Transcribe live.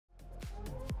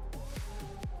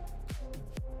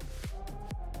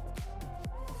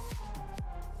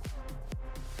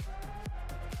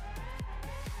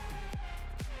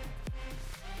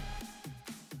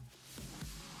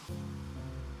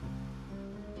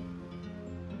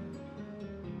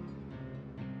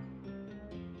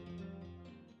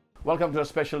Welcome to a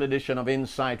special edition of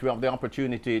Insight. We have the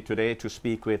opportunity today to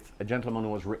speak with a gentleman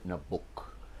who has written a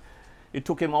book. It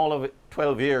took him all of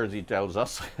 12 years, he tells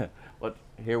us, but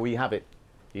here we have it.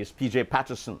 He's P.J.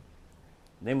 Patterson.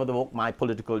 Name of the book, My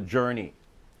Political Journey.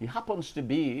 He happens to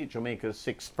be Jamaica's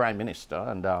 6th Prime Minister,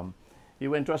 and he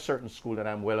went to a certain school that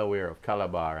I'm well aware of,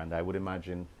 Calabar, and I would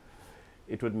imagine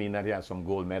it would mean that he has some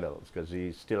gold medals because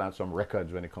he still has some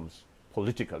records when it comes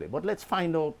politically. But let's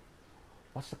find out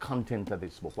what's the content of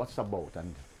this book, what's it about,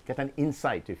 and get an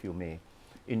insight, if you may,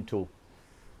 into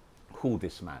who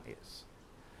this man is.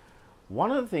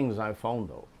 One of the things I found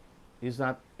out is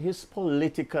that his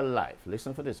political life,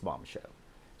 listen for this bombshell,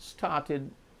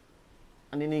 started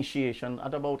an initiation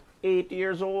at about 8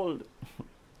 years old.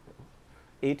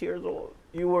 8 years old.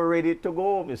 You were ready to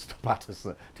go, Mr.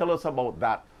 Patterson. Tell us about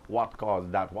that. What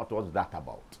caused that? What was that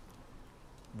about?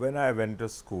 When I went to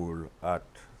school at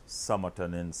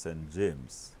Somerton in St.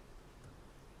 James,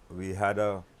 we had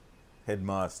a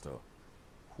headmaster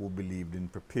who believed in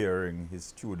preparing his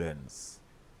students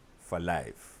for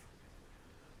life.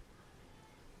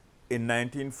 In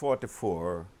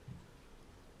 1944,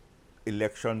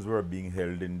 elections were being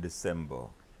held in December,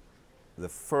 the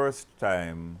first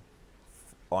time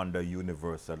under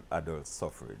universal adult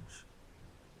suffrage.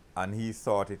 And he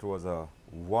thought it was a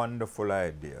wonderful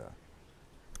idea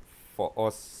for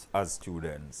us as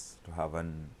students to have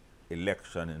an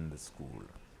election in the school.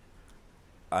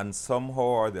 And somehow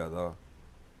or the other,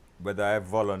 whether I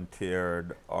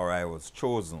volunteered or I was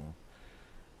chosen,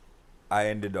 I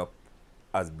ended up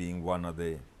as being one of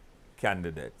the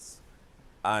candidates.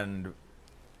 And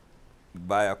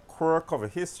by a quirk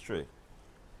of history,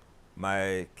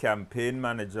 my campaign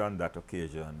manager on that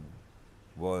occasion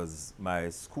was my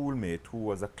schoolmate, who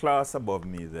was a class above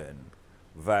me then,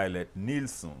 Violet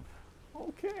Nielsen,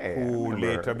 Okay. who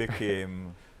later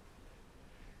became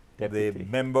the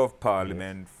Member of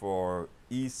Parliament for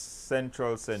East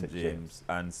Central St. James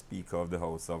and Speaker of the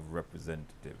House of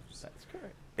Representatives. That's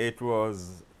correct. It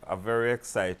was a very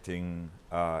exciting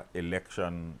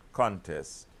election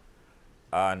contest,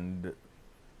 and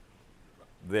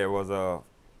there was a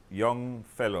young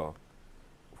fellow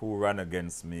who ran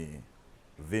against me,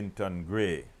 Vinton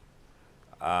Gray,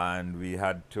 and we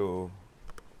had to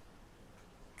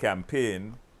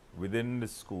campaign within the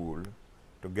school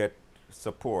to get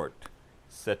support,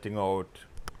 setting out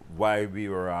why we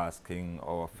were asking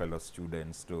our fellow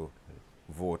students to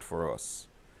vote for us.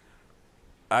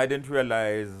 I didn't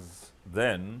realize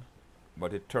then,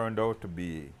 but it turned out to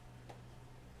be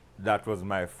that was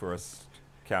my first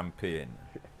campaign.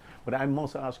 But I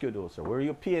must ask you though, sir, were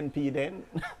you PNP then?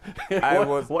 I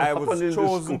was in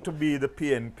chosen to be the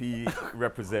PNP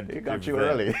representative. They got you then.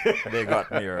 early. They got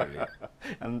me early.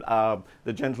 And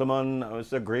the gentleman,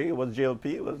 Mr. Gray, was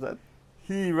JLP, was that?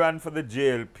 He ran for the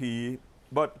JLP,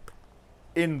 but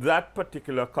in that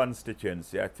particular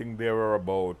constituency, I think there were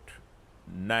about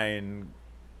 9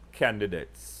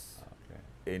 candidates,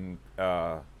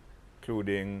 including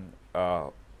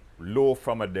Low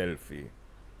from Adelphi,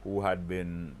 who had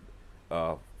been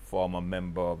a former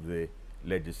member of the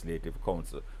Legislative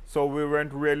Council. So we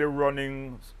weren't really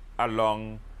running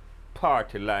along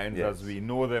party lines as we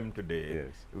know them today.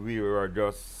 Yes. We were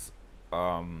just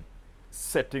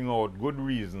setting out good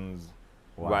reasons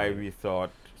why we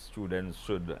thought students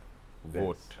should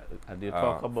vote. And you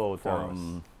talk about,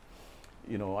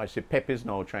 you know, I say Pep is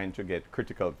now trying to get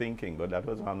critical thinking, but that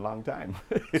was a long time.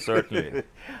 Certainly.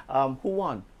 Who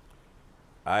won?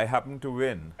 I happened to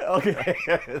win. Okay,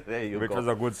 there you go. Which was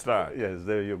a good start. Yes,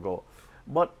 there you go.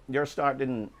 But your start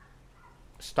didn't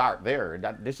start there.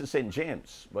 This is St.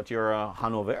 James, but you're a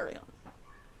Hanoverian.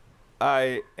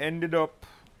 I ended up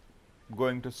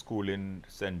going to school in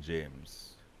St.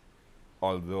 James,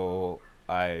 although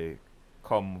I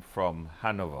come from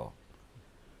Hanover,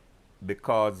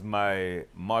 because my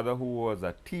mother, who was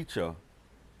a teacher,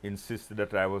 insisted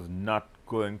that I was not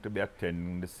going to be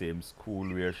attending the same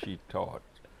school where she taught,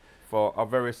 for a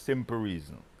very simple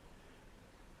reason.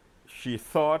 She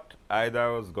thought either I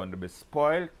was going to be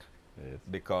spoiled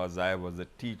because I was a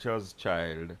teacher's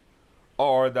child,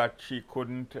 or that she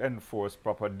couldn't enforce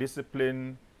proper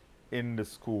discipline in the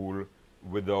school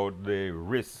without the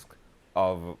risk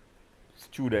of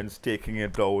students taking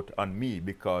it out on me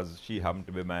because she happened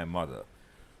to be my mother.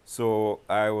 So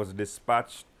I was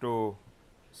dispatched to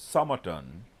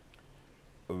Somerton,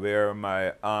 where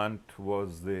my aunt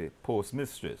was the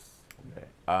postmistress. Okay.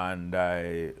 And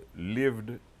I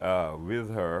lived with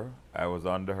her. I was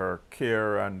under her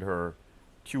care and her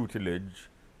tutelage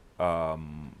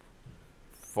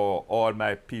for all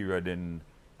my period in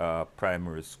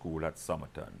primary school at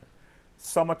Somerton.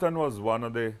 Somerton was one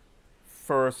of the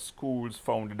first schools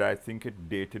founded, I think it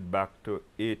dated back to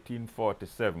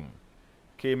 1847,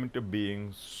 came into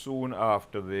being soon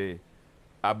after the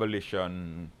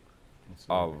abolition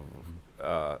of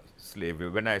slavery.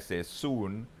 When I say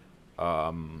soon,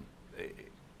 um,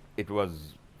 it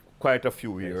was quite a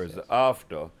few years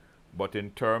after, but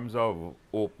in terms of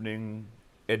opening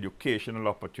educational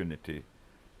opportunity,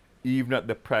 even at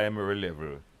the primary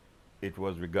level, it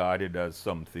was regarded as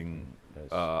something.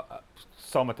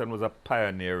 Somerton was a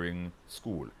pioneering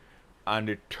school, and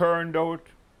it turned out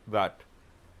that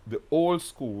the old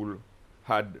school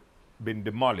had been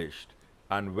demolished,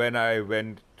 and when I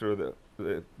went to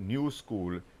the new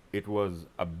school, it was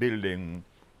a building,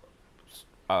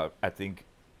 I think,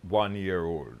 1 year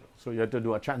old. So you had to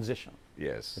do a transition.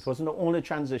 Yes. It wasn't the only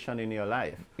transition in your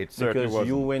life. It certainly because wasn't.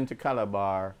 you went to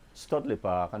Calabar, Studley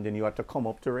Park, and then you had to come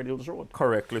up to Red Hills Road.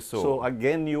 Correctly so. So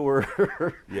again, you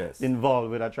were yes. involved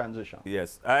with a transition.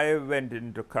 Yes. I went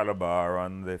into Calabar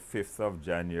on the 5th of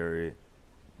January,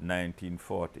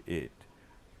 1948.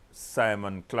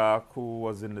 Simon Clark, who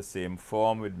was in the same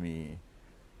form with me,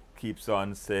 keeps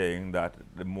on saying that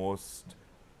the most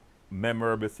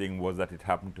memorable thing was that it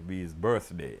happened to be his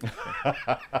birthday.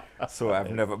 So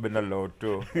I've never been allowed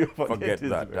to forget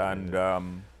that.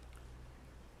 And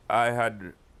I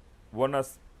had won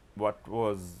us what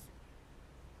was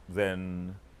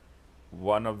then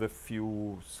one of the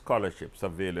few scholarships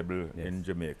available in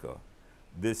Jamaica.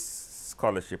 This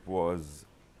scholarship was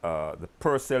the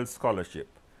Purcell Scholarship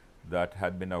that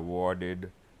had been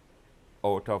awarded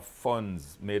out of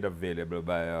funds made available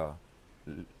by a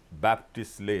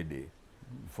Baptist lady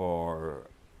for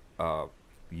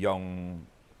young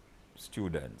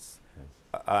students.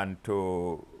 And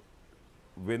to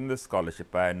win the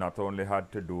scholarship, I not only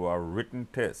had to do a written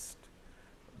test,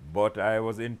 but I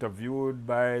was interviewed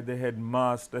by the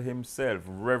headmaster himself,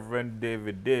 Reverend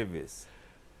David Davis.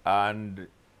 And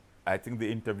I think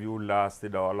the interview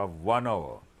lasted all of 1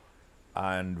 hour.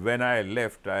 And when I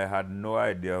left, I had no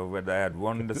idea whether I had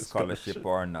won the scholarship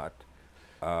or not.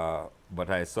 But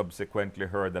I subsequently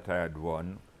heard that I had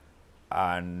won.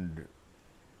 And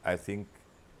I think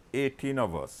 18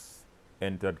 of us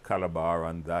entered Calabar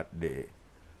on that day.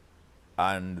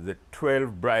 And the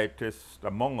 12 brightest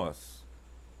among us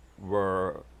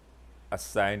were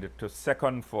assigned to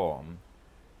second form.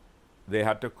 They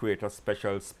had to create a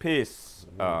special space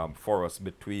for us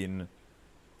between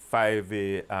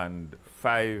 5A and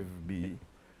 5B.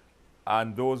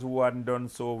 And those who hadn't done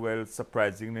so well,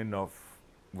 surprisingly enough,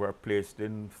 were placed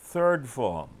in third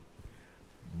form.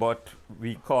 But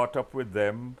we caught up with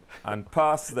them and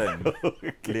passed them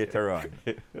later on.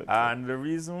 And the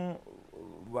reason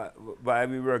why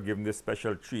we were given this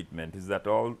special treatment is that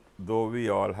although we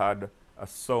all had a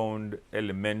sound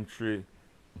elementary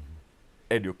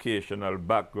educational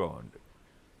background,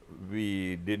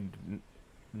 we didn't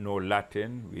know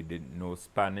Latin, we didn't know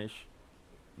Spanish,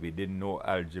 we didn't know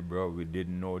algebra, we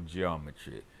didn't know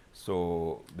geometry.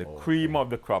 So the cream of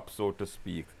the crop, so to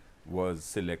speak, was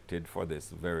selected for this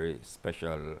very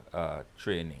special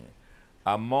training.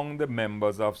 Among the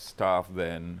members of staff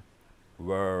then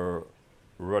were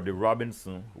Roddy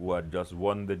Robinson, who had just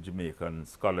won the Jamaican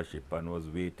scholarship and was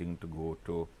waiting to go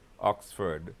to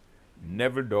Oxford,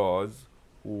 Neville Dawes,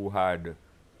 who had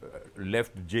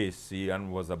left JC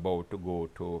and was about to go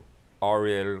to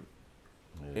Oriel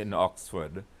in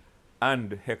Oxford,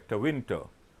 and Hector Winter,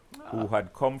 who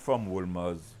had come from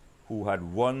Wolmer's, who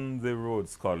had won the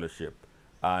Rhodes Scholarship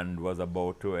and was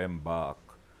about to embark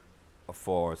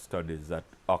for studies at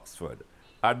Oxford.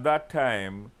 At that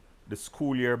time, the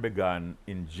school year began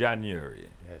in January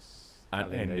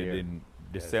and ended in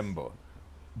December.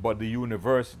 But the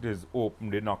universities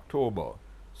opened in October,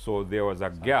 so there was a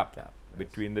gap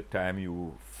between the time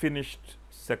you finished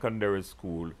secondary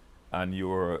school and you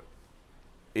were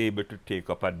able to take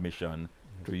up admission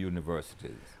to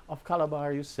universities. Of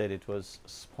Calabar, you said it was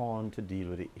spawned to deal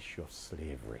with the issue of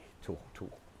slavery, to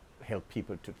help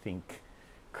people to think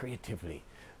creatively.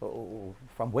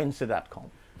 From whence did that come?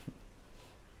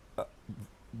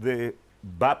 The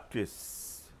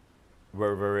Baptists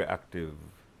were very active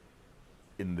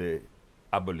in the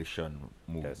abolition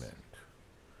movement.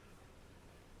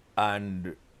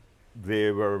 And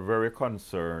they were very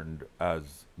concerned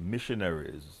as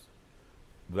missionaries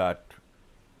that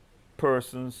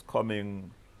persons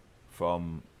coming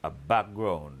from a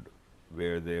background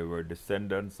where they were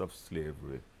descendants of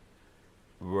slavery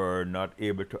were not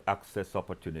able to access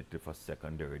opportunity for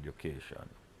secondary education.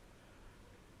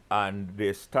 And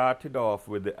they started off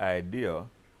with the idea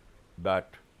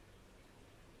that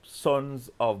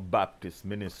sons of Baptist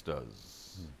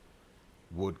ministers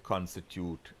would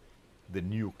constitute the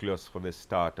nucleus for the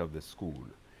start of the school.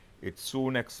 It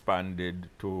soon expanded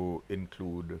to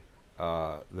include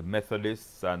the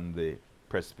Methodists and the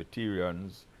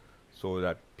Presbyterians, so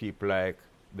that people like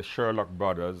the Sherlock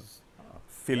brothers,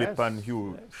 Philip and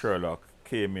Hugh Sherlock,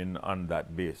 came in on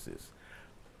that basis.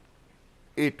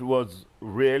 It was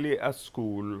really a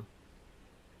school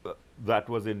that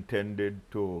was intended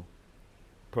to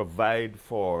provide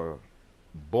for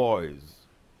boys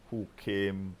who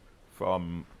came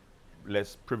from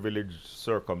less privileged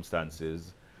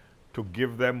circumstances, to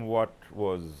give them what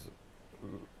was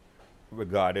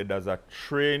regarded as a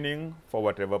training for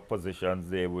whatever positions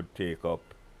they would take up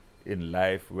in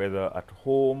life, whether at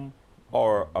home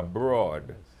or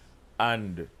abroad,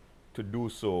 and to do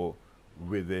so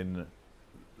within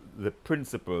the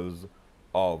principles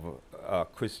of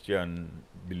Christian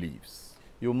beliefs.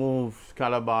 You moved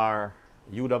Calabar,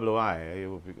 UWI.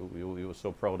 You were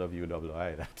so proud of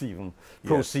UWI that even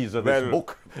proceeds of this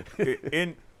book.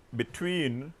 In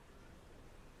between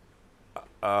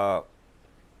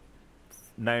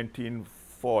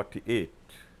 1948,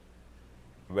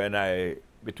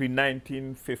 between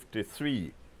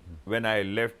 1953, when I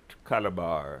left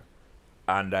Calabar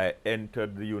and I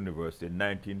entered the university in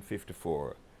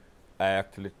 1954, I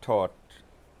actually taught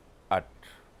at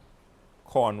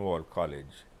Cornwall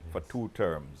College for 2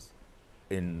 terms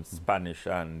in Spanish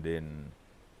and in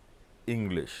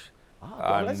English.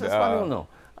 Ah, ¿hablas español? No.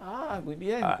 Ah, muy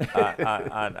bien.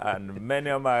 And many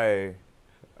of my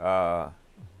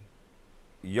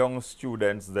young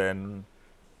students then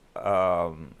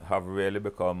have really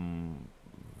become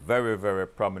very, very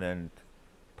prominent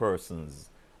persons.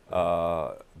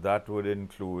 That would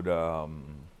include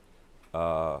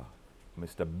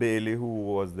Mr. Bailey, who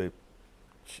was the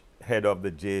head of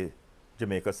the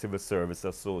Jamaica Civil Service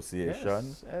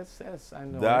Association. Yes, I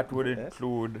know. That would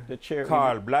include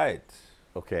Carl Blight.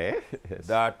 Okay. Yes.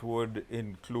 That would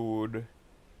include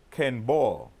Ken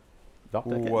Ball,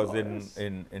 who was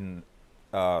in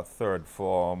 3rd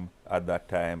form at that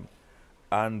time.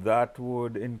 And that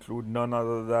would include none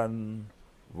other than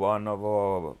one of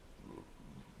our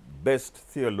best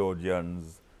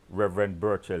theologians, Reverend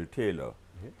Burchell Taylor,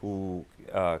 who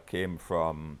came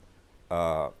from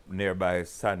nearby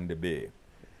Sandy Bay.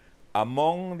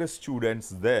 Among the students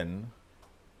then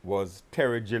was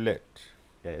Terry Gillette,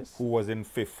 who was in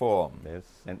 5th form. Yes,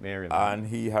 St. Mary. And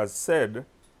he has said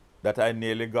that I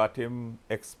nearly got him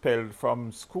expelled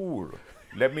from school.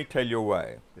 Let me tell you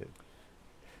why.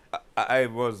 I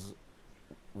was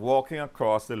walking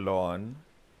across the lawn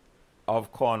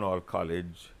of Cornwall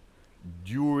College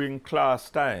during class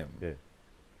time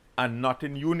and not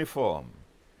in uniform.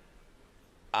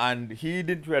 And he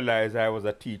didn't realize I was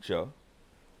a teacher,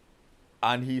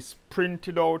 and he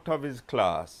sprinted out of his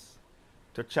class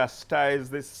to chastise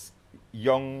this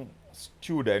young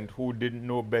student who didn't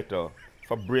know better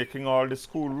for breaking all the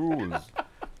school rules.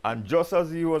 And just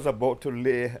as he was about to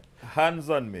lay hands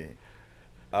on me,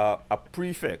 a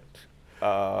prefect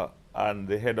and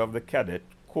the head of the cadet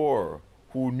corps,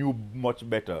 who knew much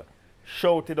better,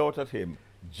 shouted out at him,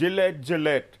 "Gillette,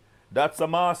 Gillette, that's a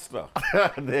master."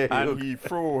 And he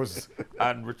froze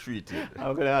and retreated.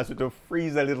 I'm going to ask you to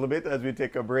freeze a little bit as we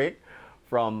take a break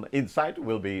from Insight.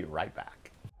 We'll be right back.